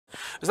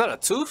Is that a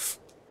tooth?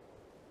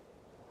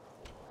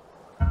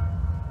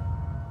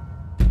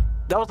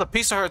 That was a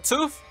piece of her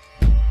tooth?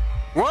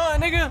 Run,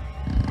 nigga!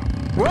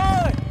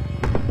 Run!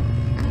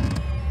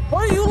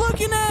 What are you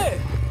looking at?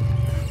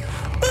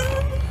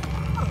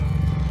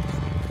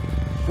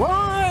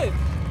 Run!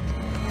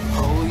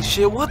 Holy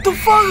shit, what the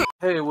fuck?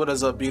 Hey, what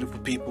is up, beautiful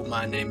people?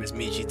 My name is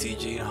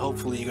MichiTG, and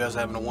hopefully you guys are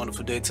having a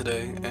wonderful day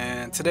today.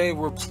 And today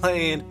we're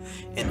playing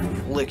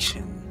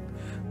Infliction.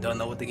 Don't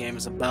know what the game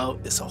is about.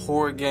 It's a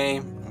horror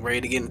game. I'm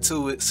ready to get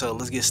into it, so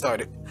let's get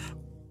started.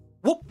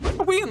 Whoop!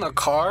 Are we in the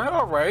car?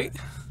 Alright.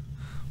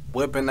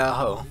 Whipping that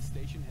hoe.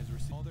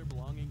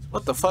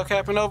 What the fuck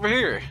happened over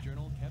here?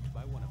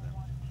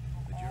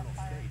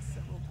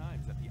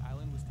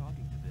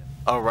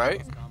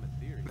 Alright.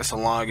 That's a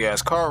long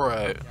ass car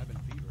ride.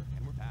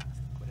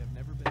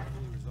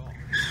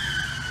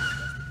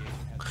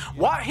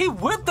 Why he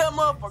whipped them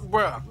up,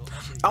 bruh?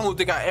 I don't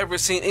think I ever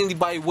seen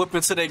anybody whip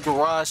into their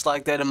garage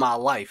like that in my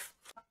life.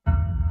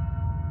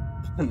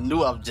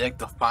 New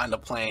objective, find a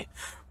plane.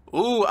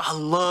 Ooh, I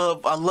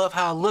love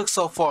how it looks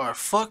so far.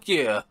 Fuck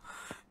yeah.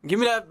 Give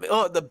me that,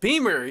 the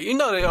beamer. You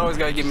know they always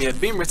gotta give me a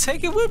beamer.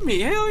 Take it with me.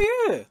 Hell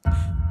yeah.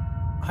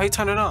 How you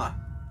turn it on?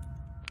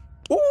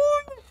 Ooh,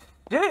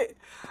 yeah.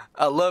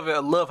 I love it. I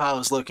love how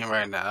it's looking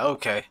right now.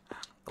 Okay.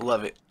 I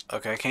love it.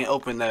 Okay, I can't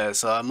open that,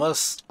 so I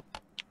must.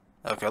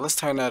 Okay, let's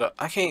turn that up.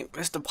 I can't.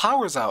 It's the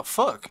power's out.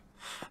 Fuck.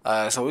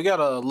 So we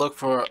gotta look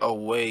for a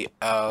way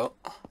out.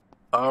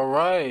 All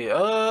right.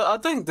 I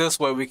think this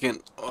way we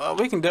can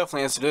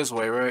definitely answer this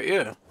way, right?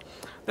 Yeah.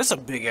 This is a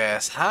big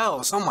ass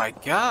house. Oh my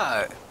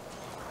god.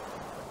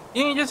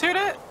 You didn't just hear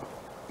that?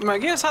 Man,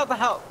 get us out the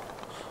house.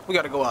 We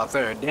gotta go out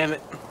there. Damn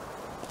it.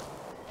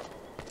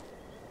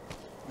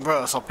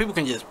 Bro, so people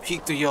can just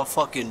peek through your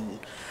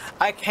fucking.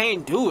 I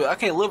can't do it. I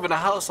can't live in a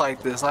house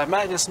like this. Like,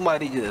 imagine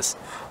somebody just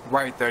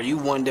right there. You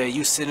one day,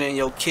 you sitting in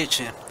your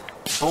kitchen.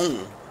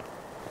 Boom.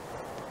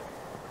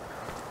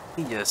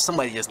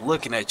 Somebody just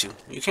looking at you.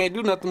 You can't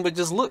do nothing but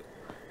just look.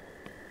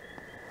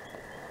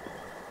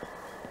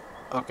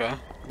 Okay.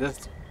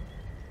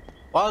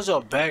 Why is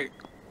your back?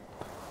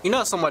 You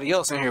know somebody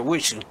else in here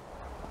with you.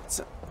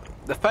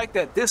 The fact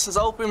that this is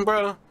open,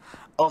 bro.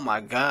 Oh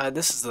my god,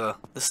 this is the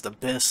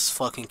best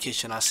fucking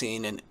kitchen I've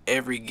seen in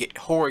every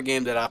horror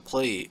game that I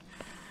played.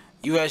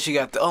 You actually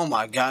got the, oh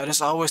my god,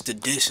 it's always the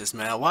dishes,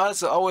 man. Why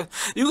is it always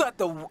you got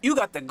the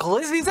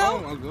glizzies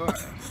out? Oh my god.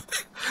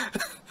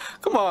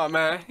 Come on,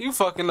 man, you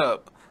fucking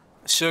up.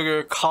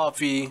 Sugar,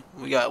 coffee.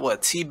 We got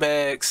what? Tea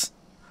bags.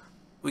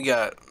 We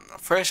got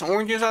fresh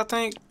oranges, I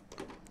think.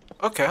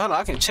 Okay, hold on,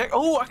 I can check.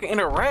 Oh, I can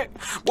interact.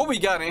 What we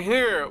got in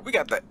here? We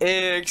got the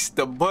eggs,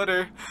 the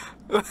butter,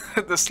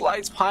 the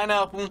sliced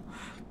pineapple,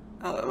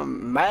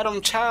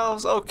 Madam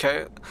Chow's.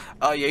 Okay.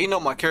 Oh yeah, you know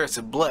my carrots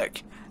are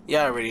black.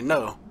 Yeah, I already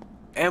know.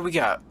 And we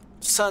got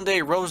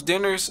Sunday roast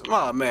dinners.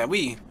 Oh man,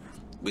 we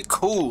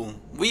cool.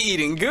 We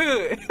eating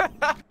good.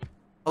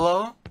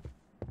 Hello?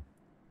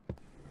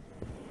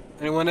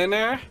 Anyone in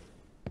there?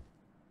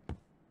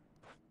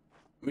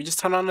 We just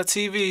turn on the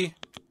TV.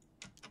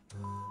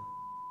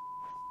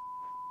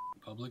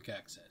 Public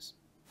access.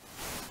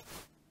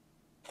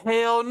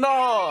 Hell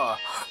no!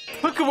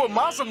 Look at what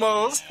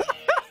Massimo's.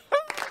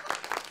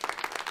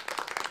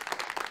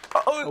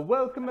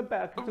 Welcome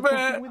back to Man.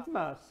 Cooking with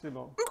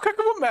Massimo. I'm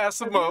cooking with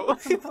Massimo.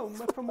 Have you come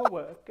home from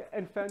work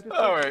and found All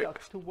yourself right.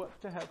 stuck to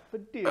what to have for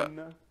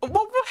dinner? What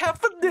we'll have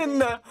for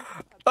dinner?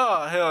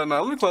 Oh hell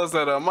no! Let me close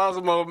that up.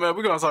 Massimo, man,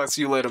 we're gonna talk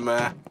to you later,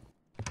 man.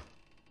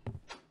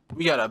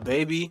 We got a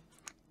baby.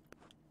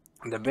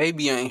 The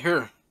baby ain't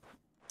here,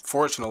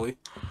 fortunately.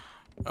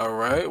 All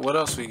right, what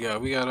else we got?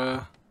 We got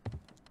a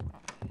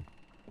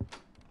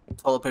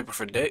toilet paper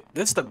for day.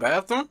 This the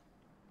bathroom?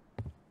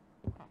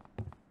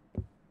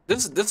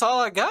 This all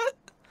I got?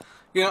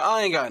 You know,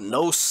 I ain't got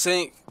no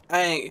sink.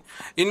 I ain't.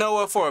 You know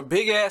what? For a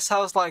big ass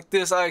house like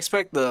this, I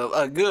expect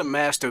a good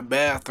master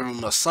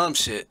bathroom or some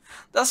shit.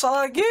 That's all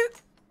I get.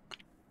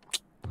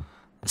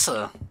 It's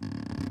a.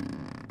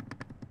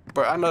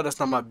 Bro, I know that's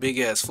not my big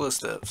ass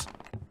footsteps.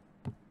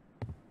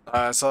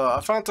 Alright, so I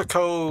found the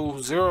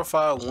code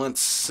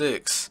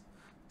 0516.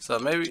 So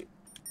maybe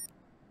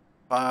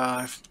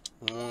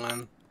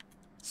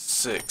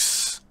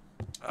 516.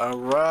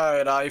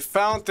 Alright, I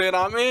found it.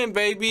 I'm in,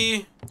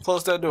 baby.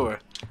 Close that door.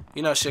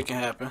 You know shit can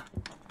happen.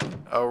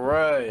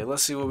 Alright,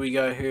 let's see what we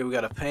got here. We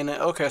got a painting.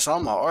 Okay, so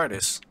I'm an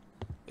artist.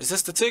 Is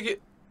this the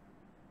ticket?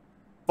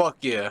 Fuck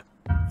yeah.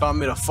 Found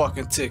me the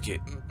fucking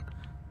ticket.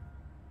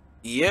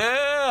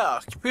 Yeah!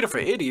 Computer for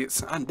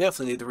idiots. I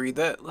definitely need to read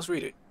that. Let's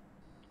read it.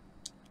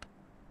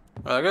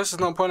 I guess there's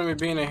no point in me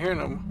being in here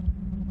no more.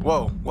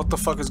 Whoa, what the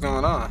fuck is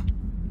going on?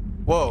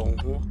 Whoa,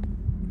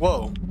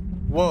 whoa,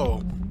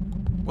 whoa.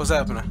 What's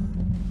happening?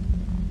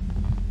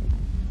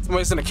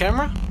 Somebody's in the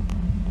camera?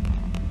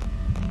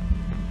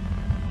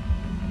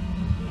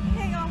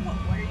 Hang on,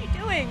 what are you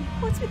doing?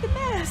 What's with the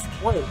mask?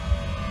 Wait.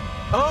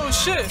 Oh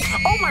shit!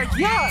 Oh my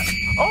god!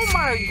 Oh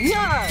my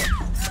god!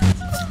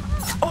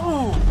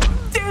 Oh,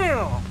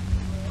 damn!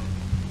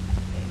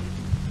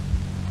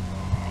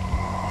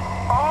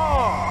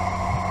 Oh!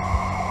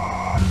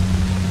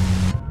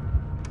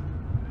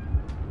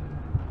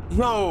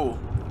 Yo,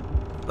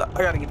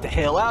 I gotta get the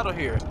hell out of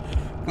here.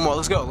 Come on,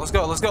 let's go, let's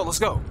go, let's go, let's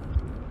go.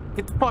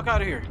 Get the fuck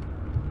out of here.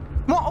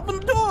 Come on, open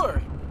the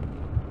door.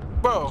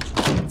 Bro,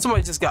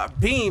 somebody just got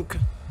beamed.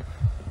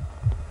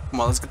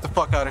 Come on, let's get the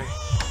fuck out of here.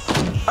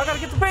 I gotta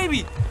get the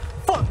baby.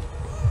 Fuck.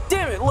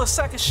 Damn it, little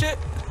sack of shit.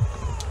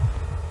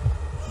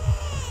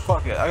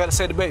 Fuck it, I gotta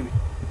save the baby.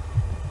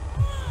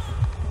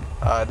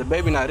 The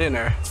baby not in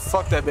there.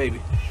 Fuck that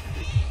baby.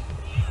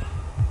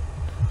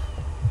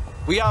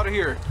 We out of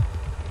here.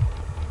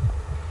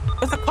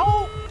 It's a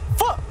cold.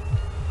 Fuck.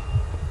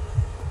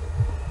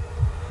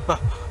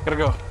 Gotta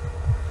go.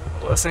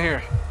 What's in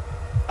here?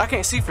 I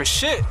can't see for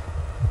shit.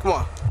 Come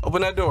on,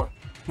 open that door.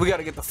 We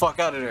gotta get the fuck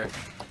out of there.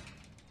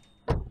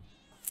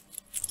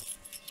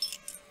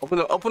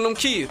 Open them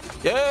keys.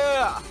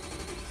 Yeah.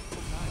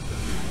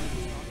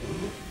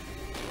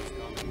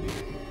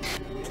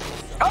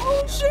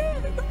 Oh shit.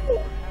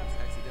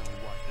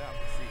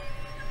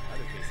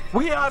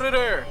 We out of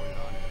there.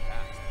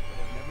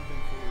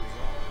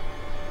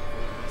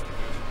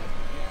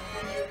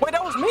 Wait,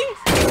 that was me?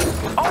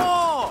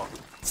 Oh,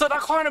 so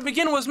that car in the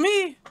beginning was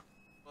me.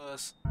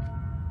 Was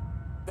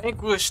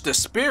vanquish the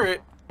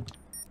spirit.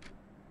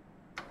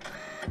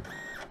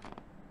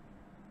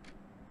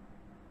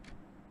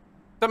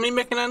 That me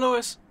making that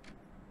noise?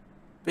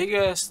 Big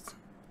ass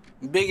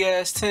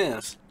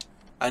Tims.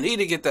 I need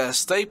to get that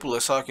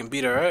stapler so I can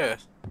beat her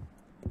ass.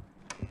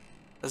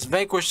 Let's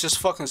vanquish this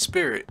fucking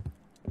spirit.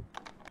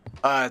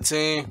 Alright,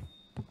 team.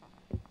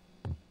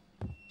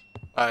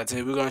 Alright,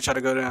 team, we're gonna try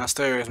to go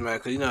downstairs, man,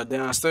 cause you know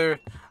downstairs,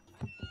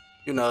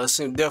 you know, it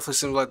definitely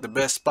seems like the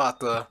best spot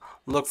to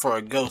look for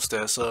a ghost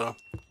at, so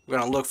we're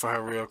gonna look for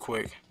her real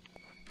quick.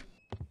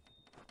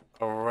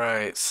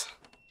 Alright.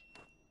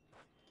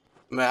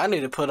 Man, I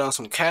need to put on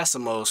some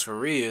Casimos for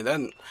real.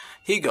 That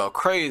he go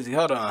crazy.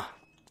 Hold on.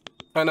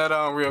 Turn that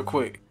on real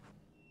quick.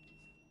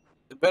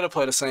 It better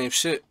play the same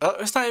shit. Oh,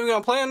 it's not even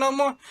gonna play it no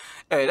more?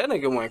 Hey, that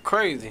nigga went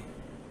crazy.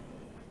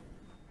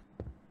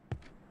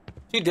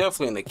 She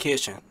definitely in the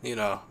kitchen, you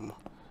know.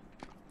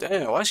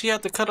 Damn, why she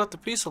have to cut up the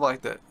pizza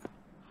like that?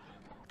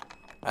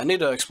 I need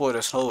to explore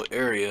this whole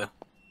area.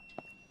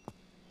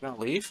 Can I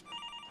leave?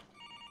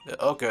 Yeah,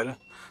 okay.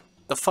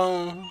 The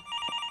phone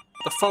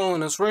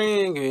is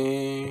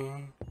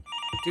ringing.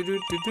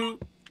 Do.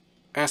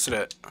 Answer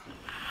that.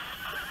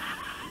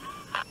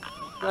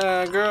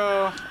 Man,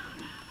 girl,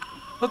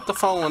 put the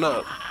phone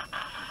up.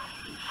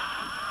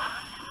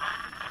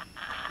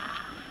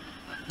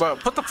 Bro,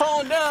 put the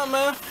phone down,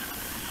 man.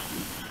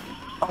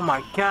 Oh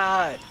my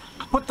God,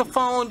 put the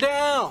phone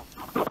down.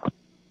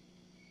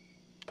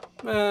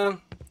 Man,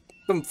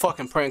 them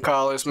fucking prank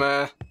callers,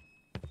 man.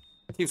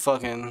 He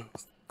fucking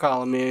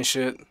calling me and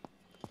shit.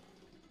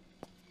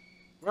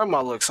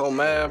 Grandma looks so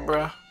mad,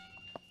 bruh.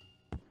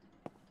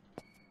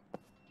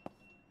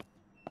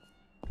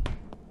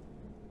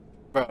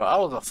 Bro, I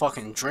was a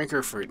fucking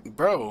drinker for...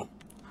 Bro.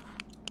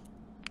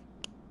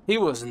 He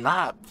was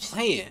not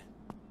playing.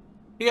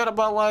 He got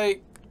about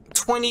like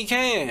 20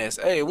 cans.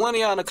 Hey, one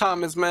of y'all in the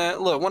comments, man.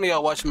 Look, one of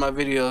y'all watching my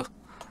video.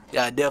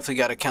 Yeah, I definitely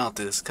gotta count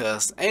this.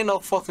 Cause ain't no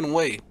fucking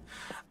way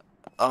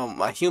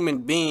a human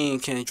being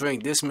can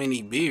drink this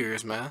many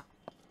beers, man.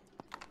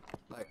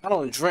 Like, I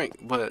don't drink,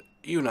 but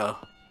you know.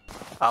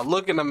 I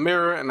look in the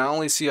mirror and I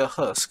only see a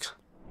husk.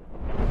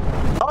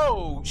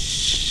 Oh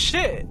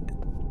shit!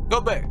 Go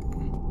back.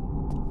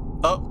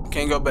 Oh,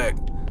 can't go back.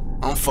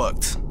 I'm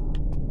fucked.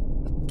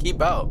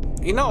 Keep out.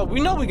 You know,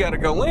 we gotta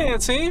go in,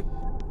 team.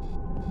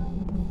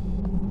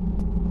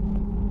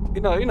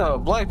 You know,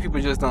 black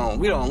people just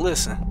we don't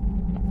listen.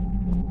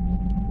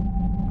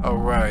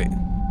 Alright.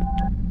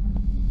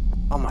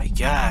 Oh my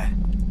God.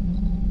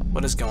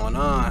 What is going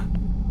on?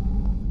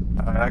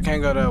 I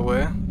can't go that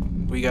way.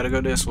 We gotta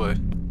go this way.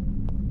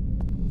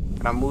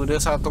 Can I move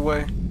this out the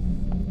way?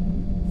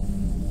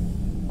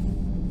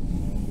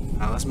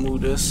 Now let's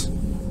move this.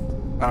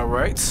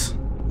 Alright.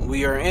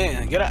 We are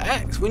in. Get an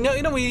axe. We know,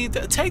 we need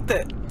to take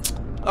that.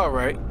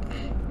 Alright.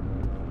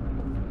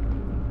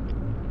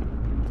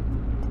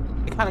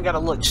 It kinda got a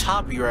little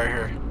choppy right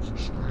here.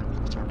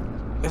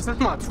 Is this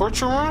my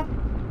torture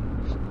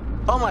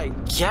room? Oh my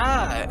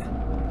God.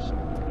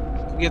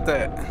 Get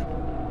that.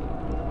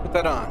 Put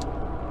that on.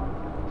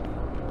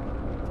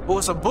 Oh,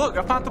 it's a book.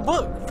 I found the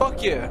book.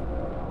 Fuck yeah.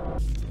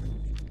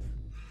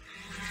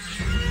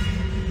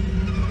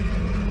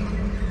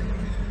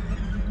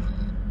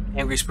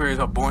 Angry spirits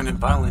are born in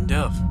violent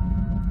death.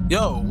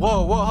 Yo,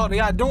 whoa, hold on.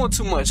 Y'all doing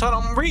too much. Hold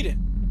on, I'm reading.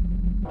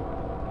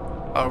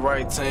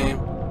 Alright,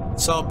 team.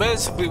 So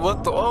basically,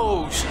 what the...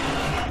 Oh,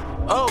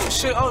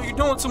 shit. Oh, you're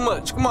doing too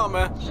much. Come on,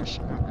 man.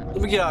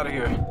 Let me get out of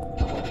here.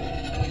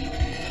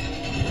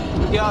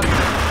 Get out of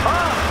here.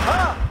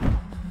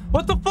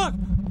 What the fuck?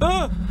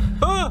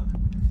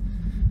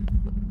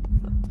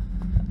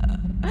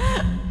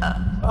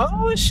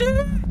 Oh,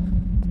 shit.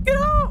 Get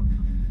out.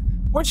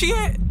 Where'd she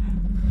at?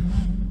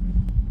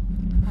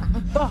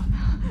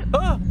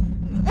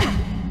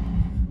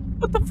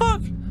 What the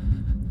fuck?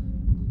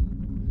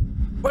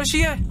 Where's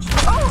she at?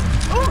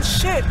 Oh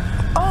shit!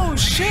 Oh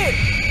shit!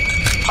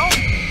 Oh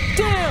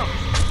damn!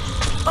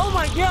 Oh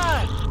my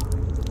god!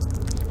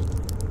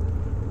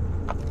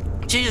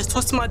 She just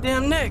twisted my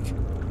damn neck.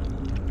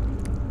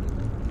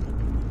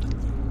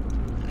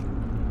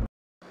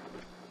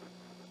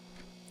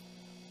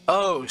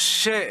 Oh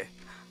shit.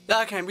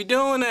 Y'all can't be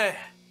doing that.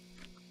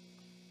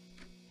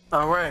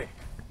 Alright.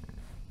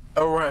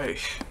 Alright.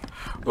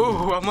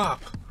 Ooh, I'm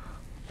up.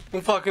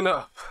 I'm fucking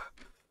up.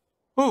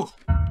 Ooh.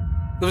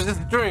 It was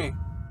just a dream.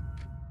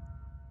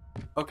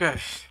 Okay.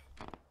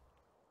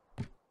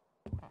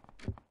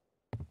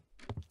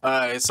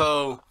 Alright,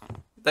 so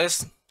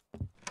that's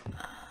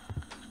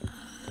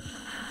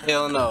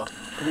hell no.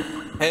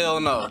 Hell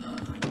no.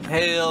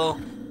 Hell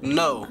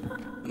no.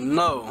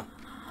 No.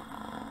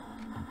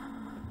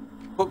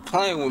 Quit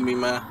playing with me,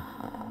 man.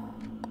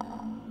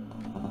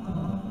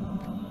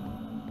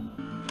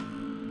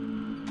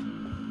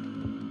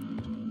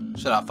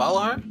 Should I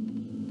follow her?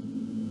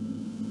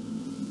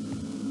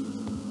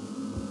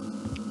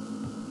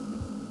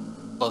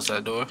 Close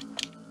that door.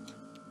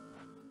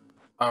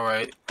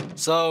 Alright.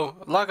 So,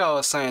 like I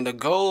was saying, the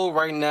goal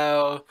right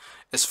now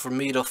is for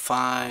me to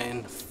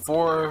find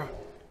 4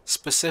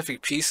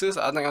 specific pieces.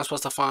 I think I'm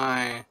supposed to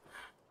find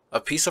a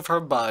piece of her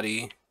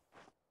body.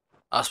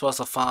 I'm supposed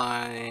to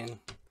find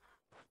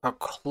her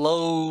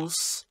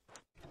clothes.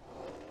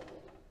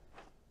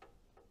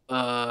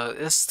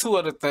 It's 2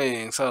 other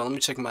things. So let me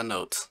check my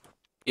notes.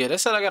 Yeah, they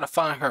said I gotta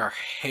find her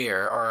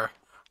hair or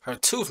her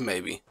tooth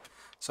maybe.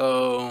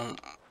 So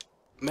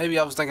maybe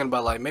I was thinking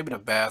about like maybe the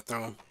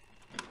bathroom.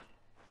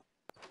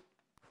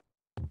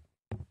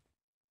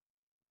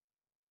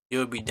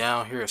 You'll be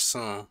down here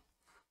soon.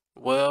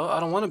 Well, I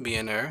don't want to be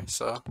in there,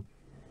 so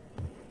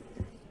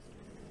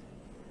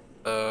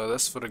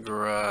that's for the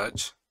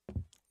garage.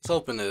 Let's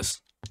open this.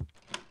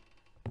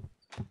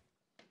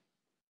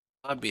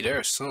 I'll be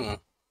there soon.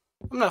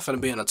 I'm not gonna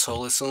be in the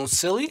toilet soon,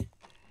 silly.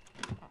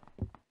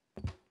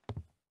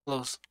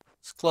 Let's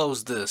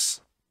close this.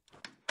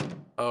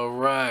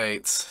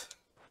 Alright.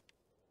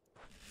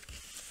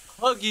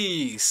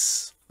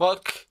 Huggies.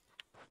 Fuck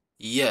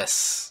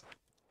yes.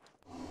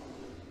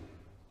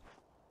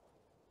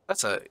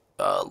 That's a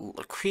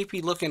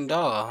creepy looking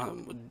doll.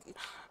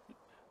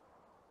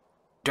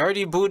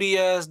 Dirty booty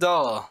ass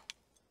doll.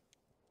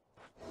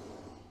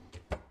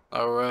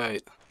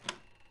 Alright.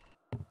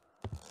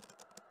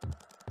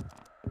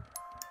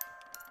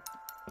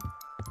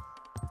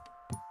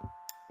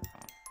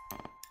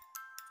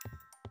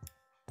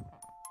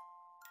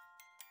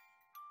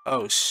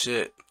 Oh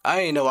shit. I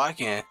ain't know I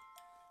can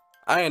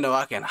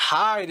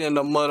hide in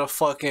the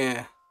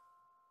motherfucking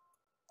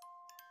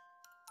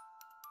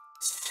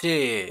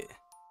shit.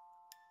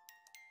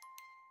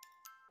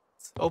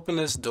 Let's open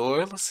this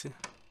door. Let's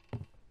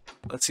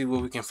see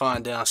what we can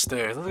find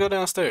downstairs. Let's go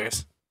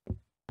downstairs.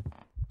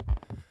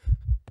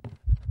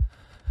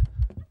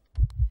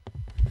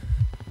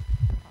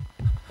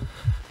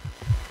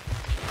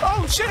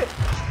 Oh shit!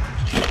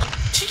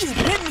 She just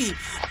bit me!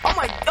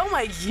 Oh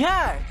my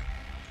god!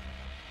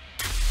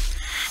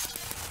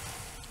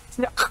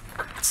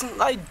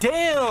 Like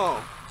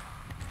damn!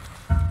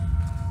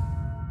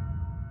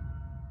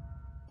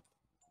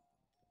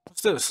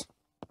 What's this?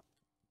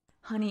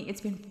 Honey,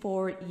 it's been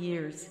 4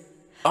 years.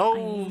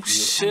 Oh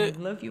shit! I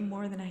love you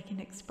more than I can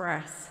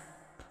express.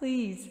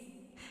 Please,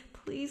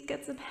 please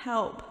get some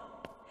help.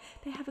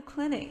 They have a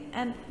clinic,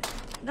 and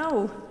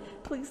no,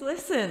 please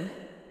listen.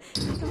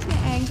 Don't get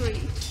angry.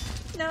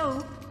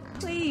 No,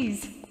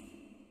 please.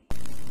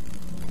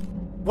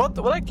 What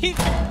the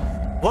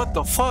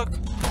fuck?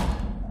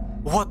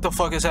 What the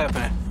fuck is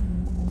happening?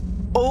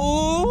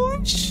 Oh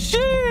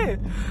shit!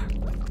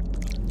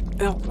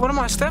 What am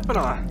I stepping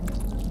on?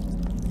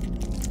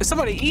 Is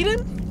somebody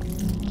eating?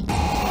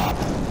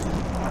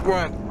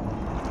 Run.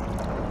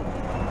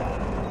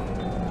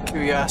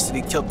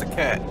 Curiosity killed the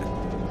cat.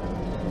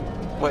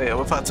 Wait,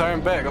 if I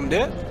turn back, I'm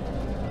dead?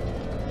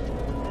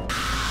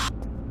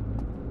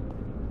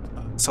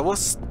 So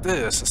what's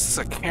this? Is this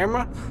a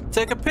camera?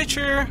 Take a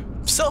picture.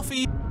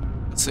 Selfie.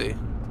 Let's see.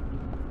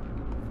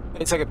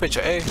 Hey, take a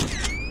picture, eh?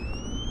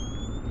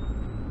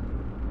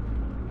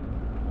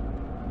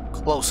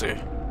 Closer.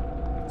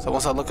 So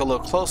once I look a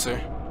little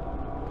closer,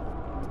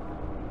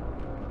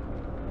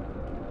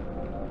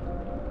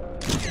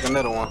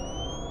 another one.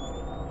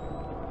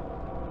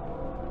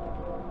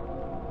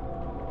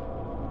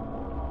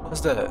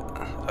 What's that?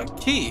 A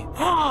key.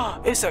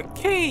 It's a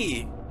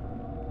key.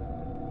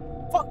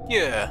 Fuck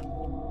yeah.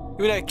 Give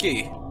me that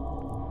key.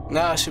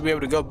 Now I should be able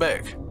to go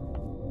back.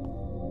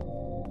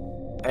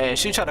 Hey,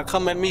 she try to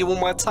come at me one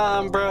more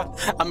time, bruh.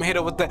 I'ma hit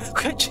her with that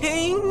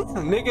ka-ching.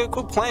 Nigga,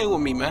 quit playing with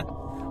me, man.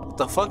 What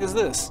the fuck is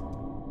this?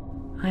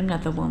 I'm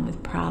not the one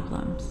with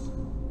problems.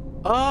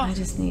 I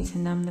just need to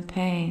numb the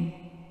pain.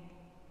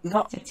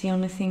 No. It's the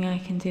only thing I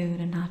can do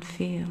to not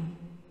feel.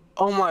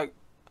 Oh my.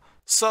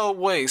 So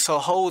wait, so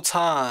whole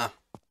time,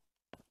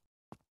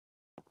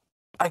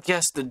 I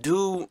guess the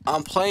dude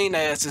I'm playing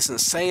as is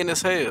insane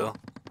as hell.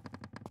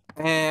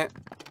 And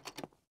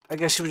I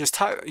guess she would just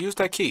use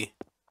that key.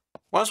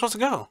 Where am I supposed to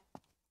go?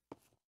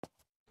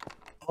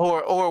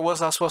 Or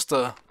was I supposed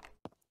to...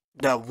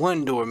 That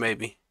one door,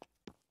 maybe.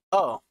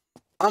 Oh,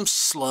 I'm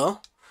slow.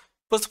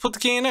 Supposed to put the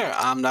key in there.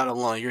 I'm not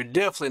alone. You're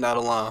definitely not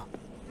alone.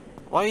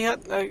 Why you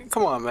have,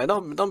 come on, man.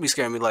 Don't be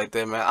scaring me like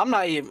that, man. I'm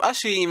not even, I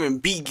shouldn't even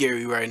beat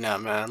Gary right now,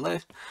 man.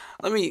 Let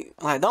me,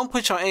 like, don't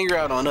put your anger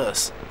out on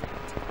us.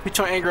 Put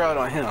your anger out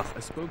on him. A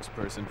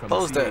spokesperson from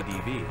Close the that.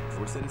 CADV,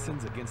 for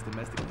Citizens Against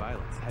Domestic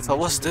Violence, had So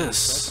what's mentioned in a this?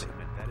 press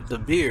statement that The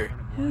beer.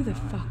 Who the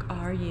fuck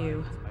are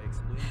you?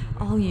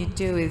 All you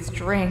do is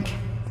drink.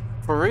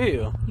 For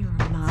real. You're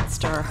a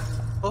monster.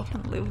 Oh. I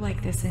can't live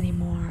like this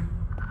anymore.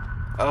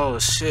 Oh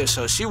shit,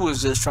 so she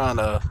was just trying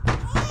to,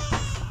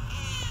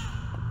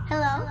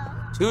 Hello?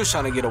 she was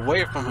trying to get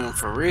away from him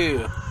for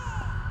real.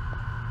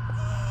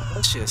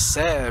 That shit's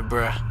sad,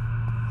 bruh.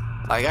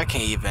 Like, I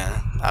can't even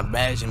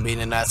imagine being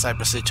in that type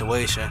of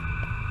situation.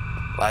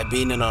 Like,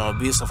 being in an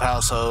abusive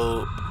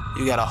household,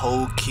 you got a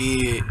whole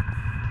kid.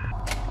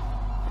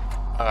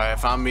 Alright,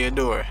 find me a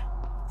door.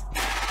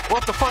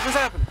 What the fuck is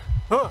happening?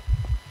 Huh?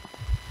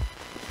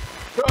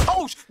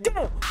 Oh,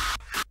 damn!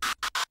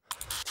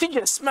 She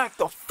just smacked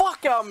the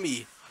fuck out of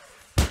me.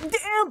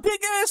 Damn, big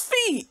ass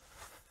feet.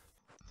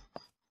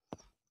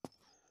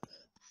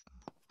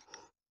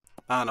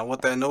 I don't know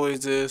what that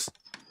noise is,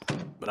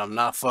 but I'm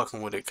not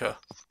fucking with it, cuh.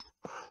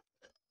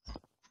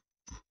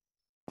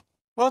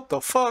 What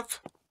the fuck?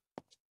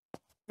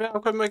 Man,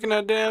 quit making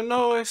that damn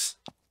noise.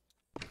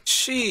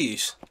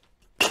 Sheesh.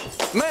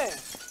 Man.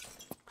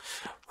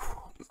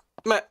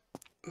 Man.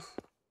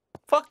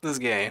 Fuck this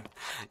game.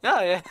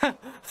 Y'all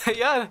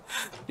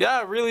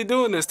really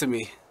doing this to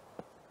me.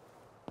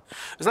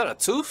 Is that a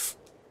tooth?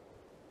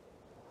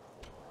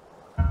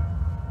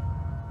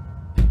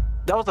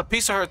 That was a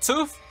piece of her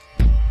tooth?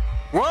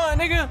 Run,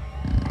 nigga!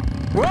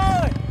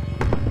 Run!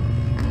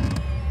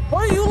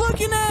 What are you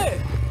looking at?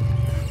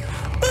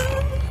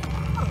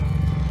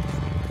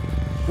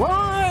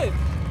 Run!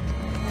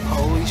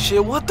 Holy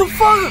shit, what the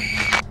fuck?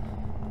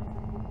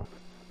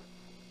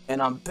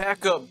 And I'm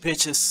back up,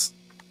 bitches.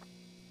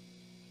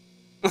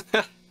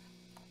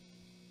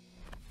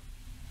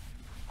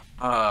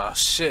 Ah,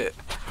 shit.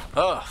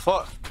 Oh,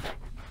 fuck.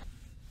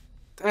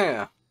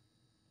 Damn.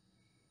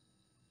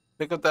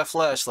 Pick up that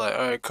flashlight.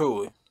 Alright,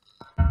 cool.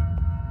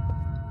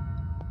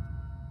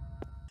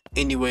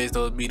 Anyways,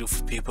 those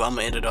beautiful people, I'm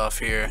gonna end it off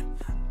here.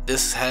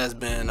 This has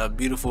been a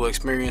beautiful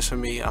experience for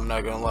me. I'm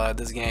not gonna lie,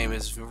 this game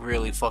is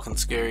really fucking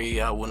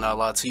scary. I will not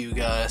lie to you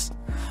guys.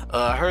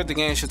 I heard the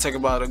game should take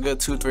about a good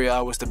 2-3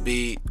 hours to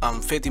beat.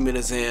 I'm 50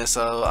 minutes in,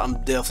 so I'm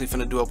definitely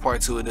finna do a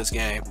part 2 of this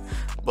game.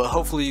 But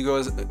hopefully you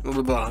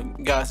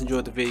guys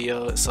enjoyed the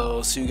video.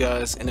 So see you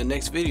guys in the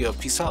next video.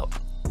 Peace out.